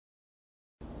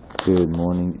Good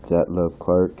morning, it's at Love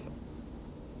Clark.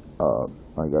 I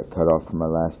got cut off from my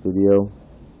last video.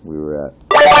 We were at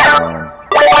I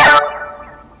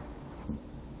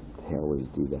always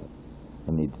do that.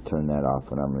 I need to turn that off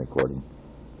when I'm recording.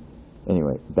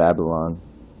 Anyway, Babylon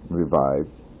revived.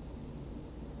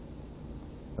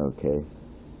 Okay.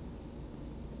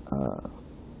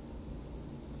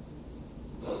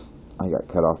 I got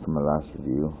cut off from my last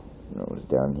review. I was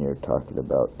down here talking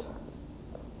about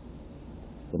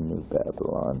the new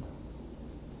Babylon.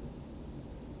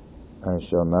 I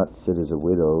shall not sit as a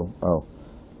widow. Oh,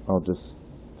 I'll just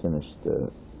finish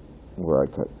where I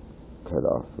cut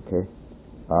off, okay?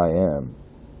 I am,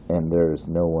 and there is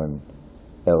no one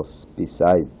else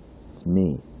besides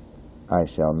me. I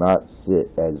shall not sit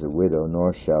as a widow,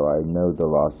 nor shall I know the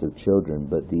loss of children,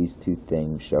 but these two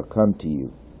things shall come to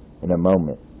you in a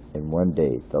moment, in one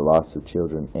day, the loss of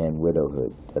children and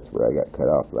widowhood. That's where I got cut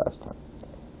off last time.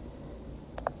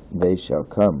 They shall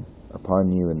come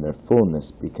upon you in their fullness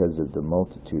because of the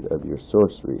multitude of your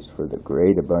sorceries, for the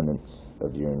great abundance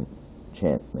of your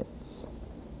enchantments.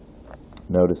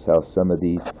 Notice how some of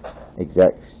these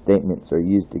exact statements are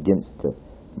used against the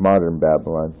modern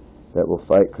Babylon that will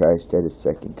fight Christ at his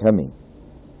second coming.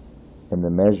 In the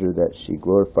measure that she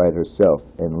glorified herself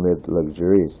and lived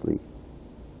luxuriously,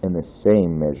 in the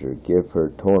same measure give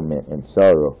her torment and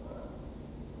sorrow.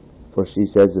 For she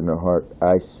says in her heart,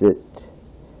 I sit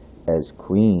as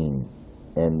queen,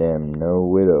 and am no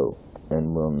widow,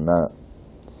 and will not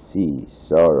see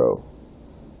sorrow.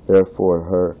 Therefore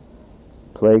her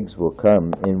plagues will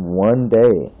come in one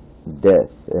day,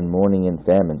 death and mourning and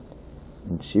famine,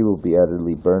 and she will be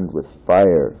utterly burned with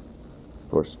fire.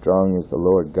 For strong is the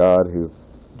Lord God who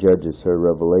judges her.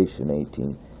 Revelation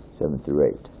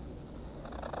 18:7-8.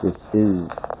 This is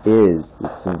the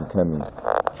soon coming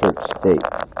church-state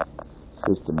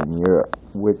system in Europe,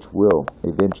 which will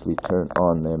eventually turn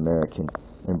on the American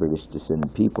and British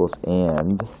descended peoples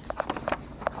and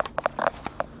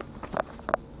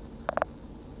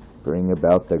bring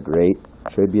about the Great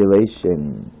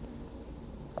Tribulation.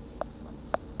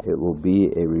 It will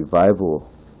be a revival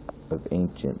of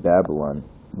ancient Babylon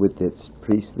with its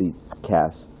priestly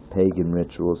caste, pagan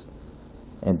rituals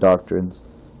and doctrines,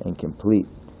 and complete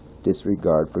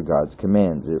disregard for God's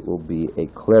commands. It will be a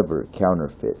clever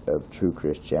counterfeit of true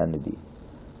Christianity.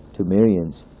 To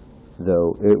millions,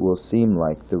 though, it will seem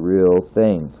like the real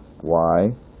thing.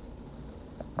 Why?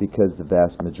 Because the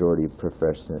vast majority of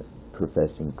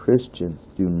professing Christians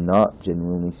do not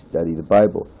genuinely study the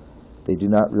Bible. They do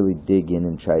not really dig in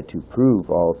and try to prove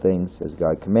all things as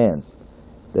God commands.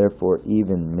 Therefore,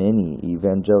 even many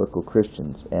evangelical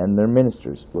Christians and their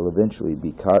ministers will eventually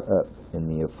be caught up in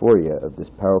the euphoria of this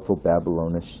powerful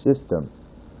Babylonish system.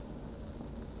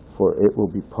 For it will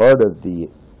be part of the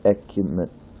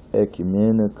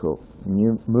ecumenical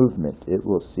movement. It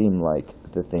will seem like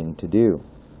the thing to do.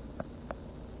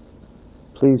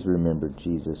 Please remember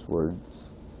Jesus' words.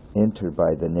 Enter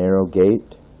by the narrow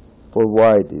gate, for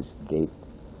wide is the gate,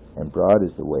 and broad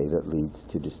is the way that leads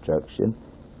to destruction.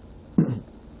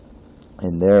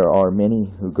 And there are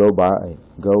many who go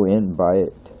in by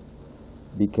it,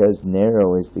 because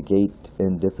narrow is the gate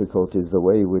and difficult is the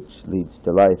way which leads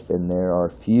to life, and there are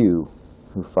few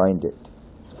who find it.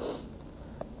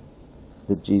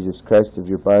 The Jesus Christ of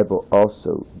your Bible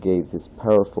also gave this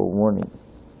powerful warning.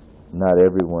 Not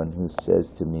everyone who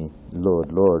says to me,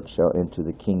 Lord, Lord, shall enter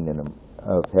the kingdom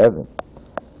of heaven,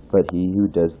 but he who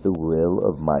does the will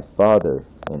of my Father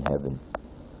in heaven.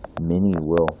 Many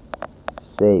will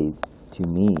say to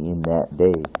me in that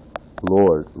day,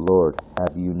 Lord, Lord,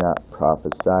 have you not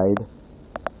prophesied?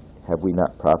 Have we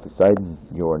not prophesied in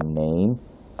your name,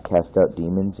 cast out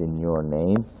demons in your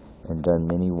name, and done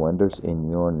many wonders in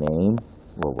your name?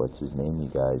 Well, what's his name, you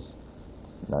guys?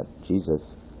 Not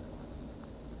Jesus.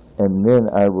 And then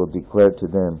I will declare to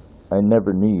them, I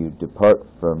never knew you. Depart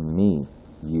from me,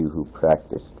 you who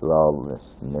practice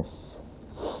lawlessness.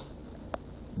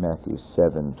 Matthew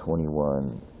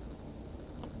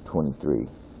 7:21-23.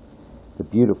 The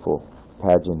beautiful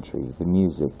pageantry, the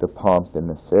music, the pomp, and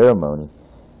the ceremony,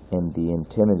 and the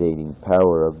intimidating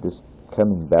power of this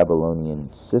coming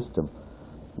Babylonian system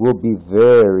will be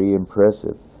very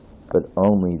impressive, but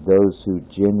only those who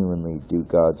genuinely do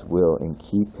God's will and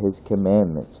keep his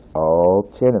commandments, all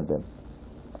 10 of them,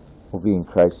 will be in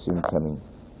Christ's soon coming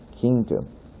kingdom.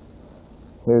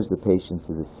 Here's the patience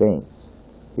of the saints.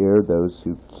 Here are those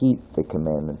who keep the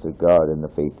commandments of God and the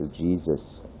faith of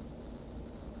Jesus.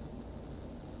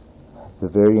 At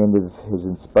the very end of his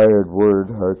inspired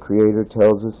word, our Creator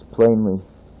tells us plainly,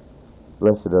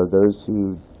 Blessed are those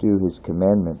who do his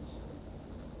commandments,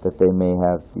 that they may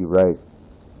have the right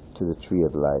to to the tree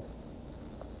of life,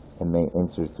 and may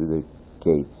enter through the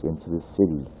gates into the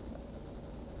city.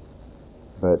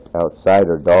 But outside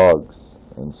are dogs,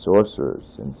 and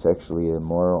sorcerers, and sexually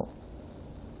immoral,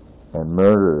 and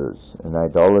murderers, and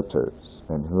idolaters,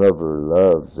 and whoever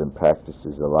loves and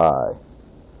practices a lie.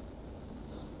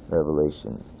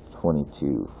 Revelation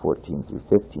 22:14 through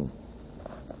 15.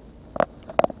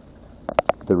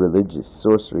 The religious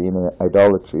sorcery and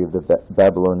idolatry of the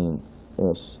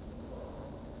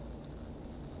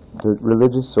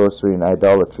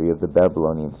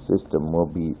Babylonian system will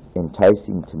be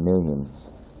enticing to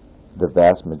millions. The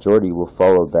vast majority will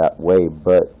follow that way,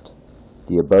 but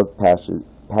the above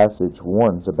passage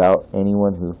warns about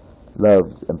anyone who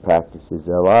loves and practices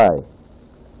a lie.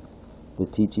 The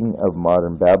teaching of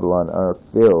modern Babylon are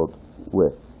filled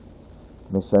with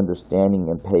misunderstanding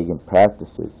and pagan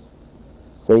practices.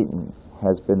 Satan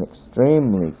has been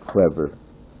extremely clever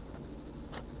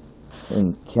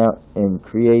in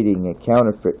creating a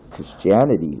counterfeit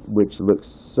Christianity which looks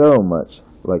so much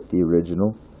like the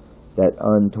original that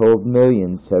untold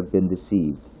millions have been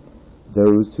deceived.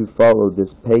 Those who follow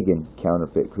this pagan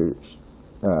counterfeit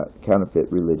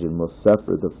religion will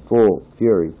suffer the full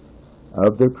fury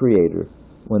of their Creator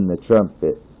when the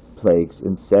trumpet plagues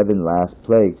and 7 last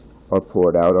plagues are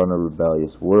poured out on a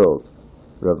rebellious world.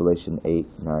 Revelation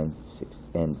 8:9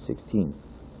 and 16.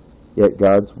 Yet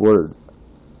God's Word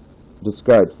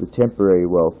describes the temporary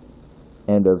wealth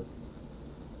and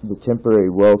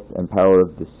power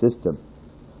of the system.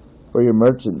 For your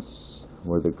merchants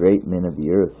were the great men of the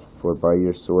earth, for by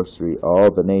your sorcery all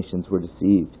the nations were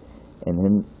deceived,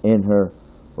 and in her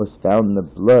was found the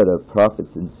blood of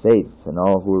prophets and saints, and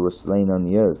all who were slain on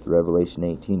the earth. Revelation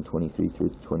 18:23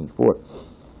 through 24.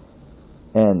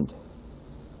 And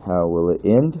how will it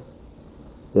end?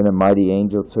 Then a mighty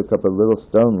angel took up a little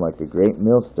stone like a great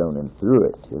millstone and threw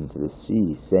it into the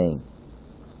sea, saying,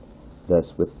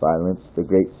 Thus with violence the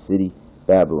great city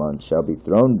Babylon shall be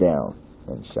thrown down,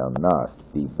 and shall not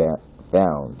be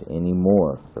found any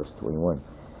more. Verse 21.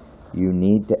 You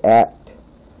need to act.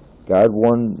 God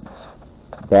warns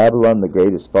Babylon the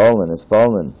great is fallen,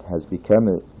 has become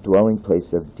a dwelling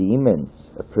place of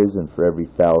demons, a prison for every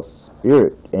foul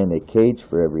spirit, and a cage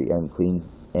for every unclean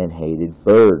and hated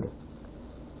bird.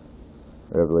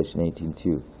 Revelation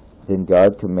 18:2. Then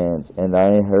God commands, and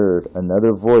I heard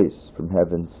another voice from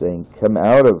heaven saying, Come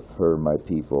out of her, my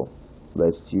people,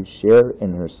 lest you share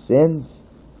in her sins,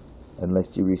 and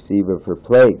lest you receive of her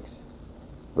plagues.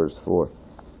 Verse 4.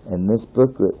 In this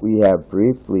booklet we have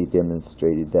briefly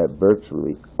demonstrated that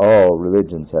virtually all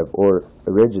religions have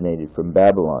originated from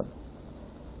Babylon.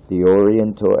 The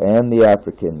Oriental and the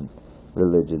African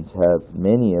religions have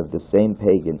many of the same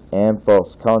pagan and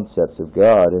false concepts of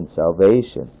God and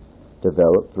salvation,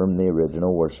 developed from the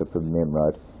original worship of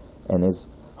Nimrod and his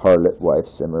harlot wife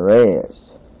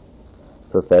Semiramis.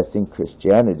 Professing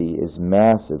Christianity is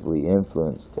massively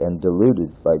influenced and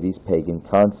diluted by these pagan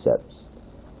concepts.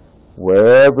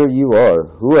 Wherever you are,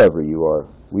 whoever you are,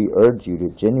 we urge you to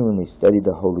genuinely study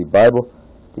the Holy Bible,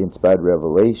 the inspired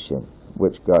revelation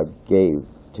which God gave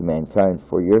to mankind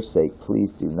for your sake.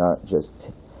 Please do not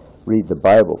just read the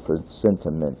Bible for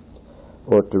sentiment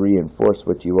or to reinforce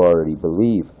what you already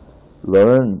believe.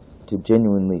 Learn to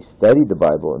genuinely study the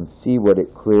Bible and see what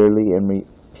it clearly and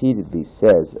repeatedly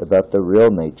says about the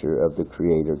real nature of the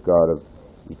Creator God of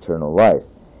eternal life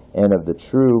and of the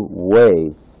true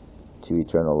way to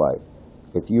eternal life.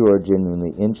 If you are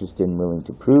genuinely interested and willing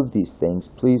to prove these things,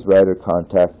 please write or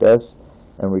contact us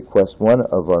and request one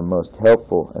of our most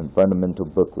helpful and fundamental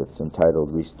booklets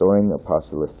entitled Restoring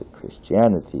Apostolic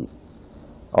Christianity.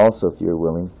 Also, if you're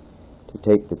willing to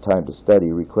take the time to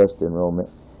study, request enrollment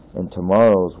in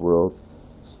tomorrow's World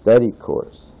Study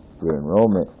course. Your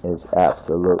enrollment is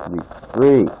absolutely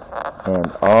free,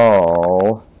 and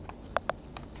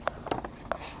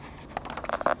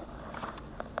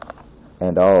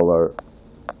all our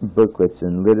booklets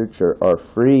and literature are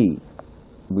free.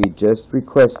 We just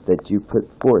request that you put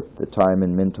forth the time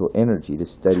and mental energy to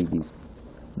study these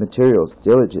materials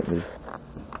diligently.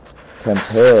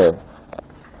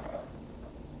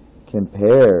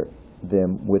 Compare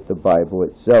them with the Bible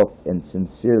itself and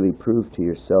sincerely prove to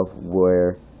yourself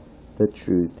where the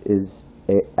truth is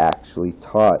actually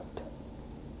taught.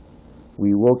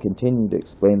 We will continue to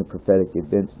explain the prophetic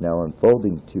events now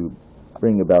unfolding to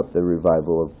bring about the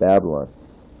revival of Babylon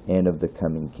and of the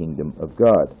coming kingdom of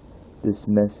God. This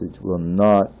message will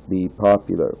not be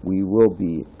popular. We will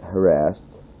be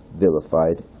harassed,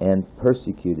 vilified, and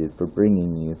persecuted for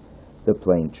bringing you the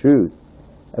plain truth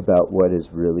about what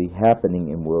is really happening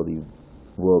in world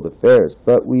affairs.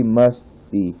 But we must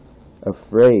be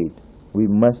afraid We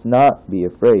must not be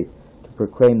afraid to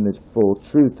proclaim the full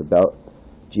truth about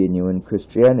genuine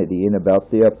Christianity and about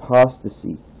the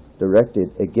apostasy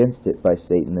directed against it by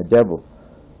Satan the devil.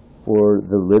 For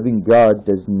the living God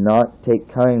does not take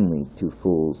kindly to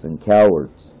fools and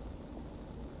cowards.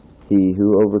 He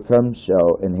who overcomes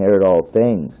shall inherit all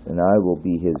things, and I will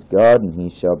be his God, and he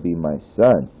shall be my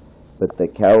son. But the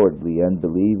cowardly,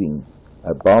 unbelieving,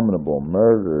 abominable,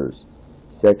 murderers,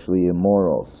 sexually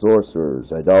immoral,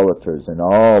 sorcerers, idolaters, and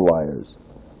all liars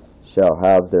shall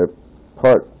have their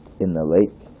part in the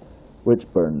lake,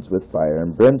 which burns with fire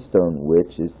and brimstone,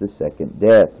 which is the second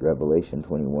death. Revelation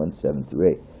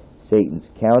 21:7-8. Satan's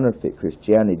counterfeit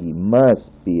Christianity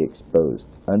must be exposed,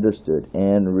 understood,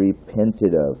 and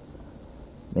repented of.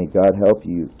 May God help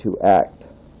you to act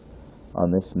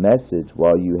on this message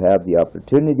while you have the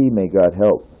opportunity. May God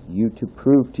help you to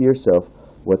prove to yourself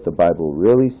what the Bible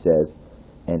really says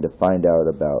and to find out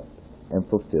about and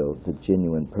fulfill the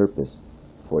genuine purpose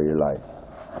for your life.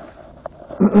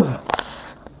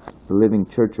 The Living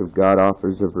Church of God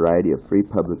offers a variety of free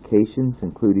publications,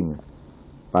 including a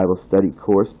Bible study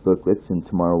course, booklets, and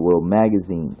Tomorrow World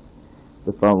magazine.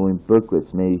 The following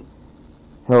booklets may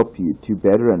help you to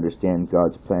better understand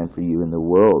God's plan for you in the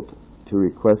world. To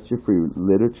request your free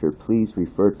literature, please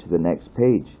refer to the next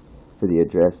page for the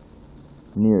address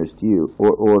nearest you,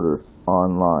 or order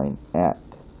online at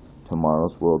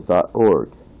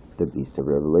tomorrowsworld.org. The Beast of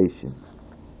Revelation.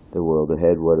 The world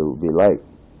ahead, what it will be like.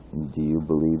 Do you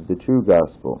believe the true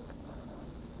gospel?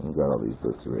 I've got all these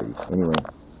books already. Anyway.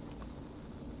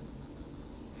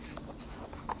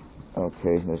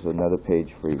 Okay, there's another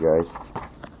page for you guys.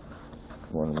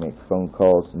 You want to make phone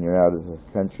calls and you're out of the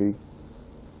country.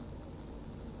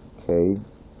 Okay.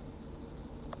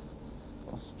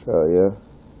 Australia.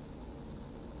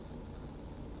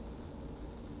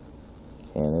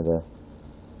 Canada.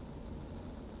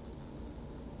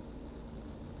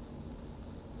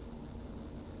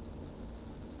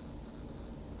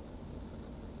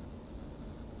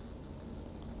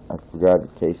 I forgot a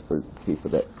case for people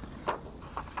that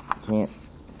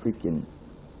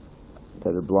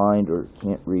that are blind or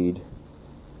can't read.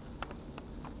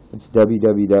 It's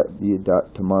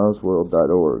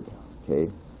www.tomorrowsworld.org. Okay,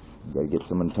 you gotta get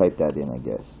someone to type that in, I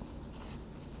guess.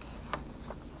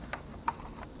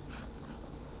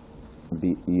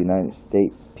 United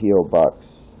States, P.O.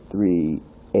 Box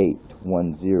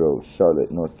 3810,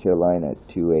 Charlotte, North Carolina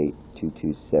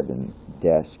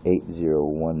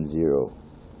 28227-8010.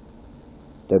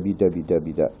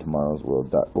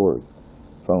 www.tomorrowsworld.org.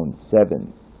 Phone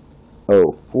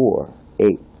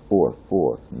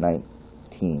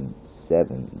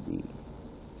 704-844-1970.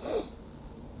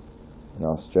 In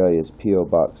Australia's P.O.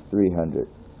 Box 300,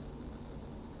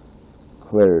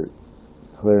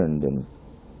 Clarendon,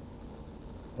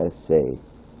 SA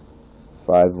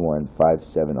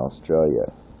 5157,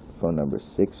 Australia. Phone number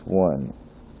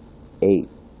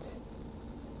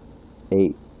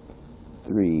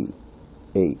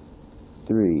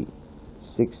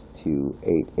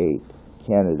 618-883-6288.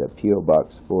 Canada, P.O.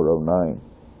 Box 409,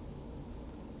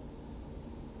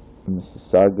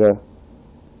 Mississauga,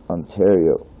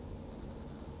 Ontario.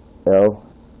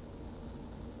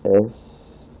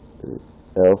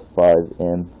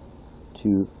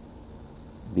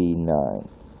 L5M2B9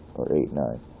 or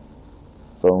 89.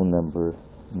 Phone number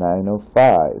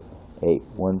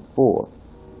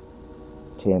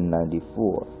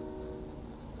 905-814-1094.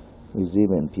 New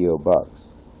Zealand, P.O.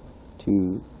 Box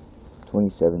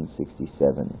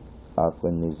 2767,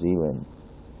 Auckland, New Zealand.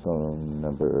 Phone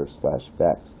number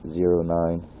 /fax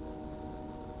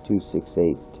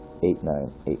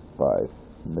 09-268-8985.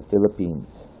 In the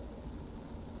Philippines,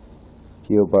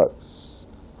 P.O. Box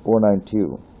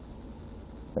 492,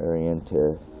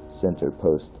 Oriente Center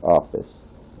Post Office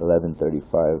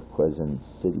 1135, Quezon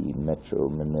City, Metro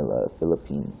Manila,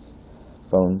 Philippines.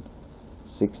 Phone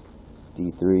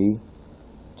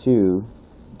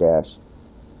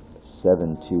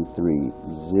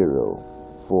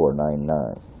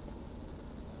 63-2-723-0499.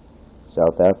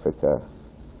 South Africa,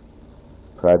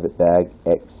 Private Bag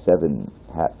X7,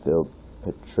 Hatfield,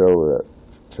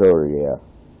 Pretoria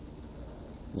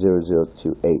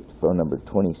 0028. Phone number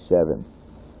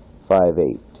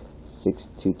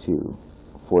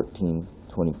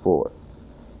 2758-622-1424.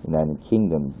 United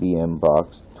Kingdom, BM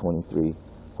Box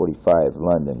 2345,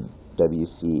 London,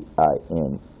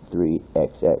 WCIN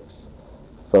 3XX.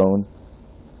 Phone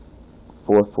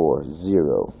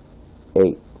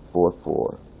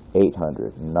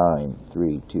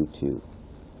 440-844-800-9322.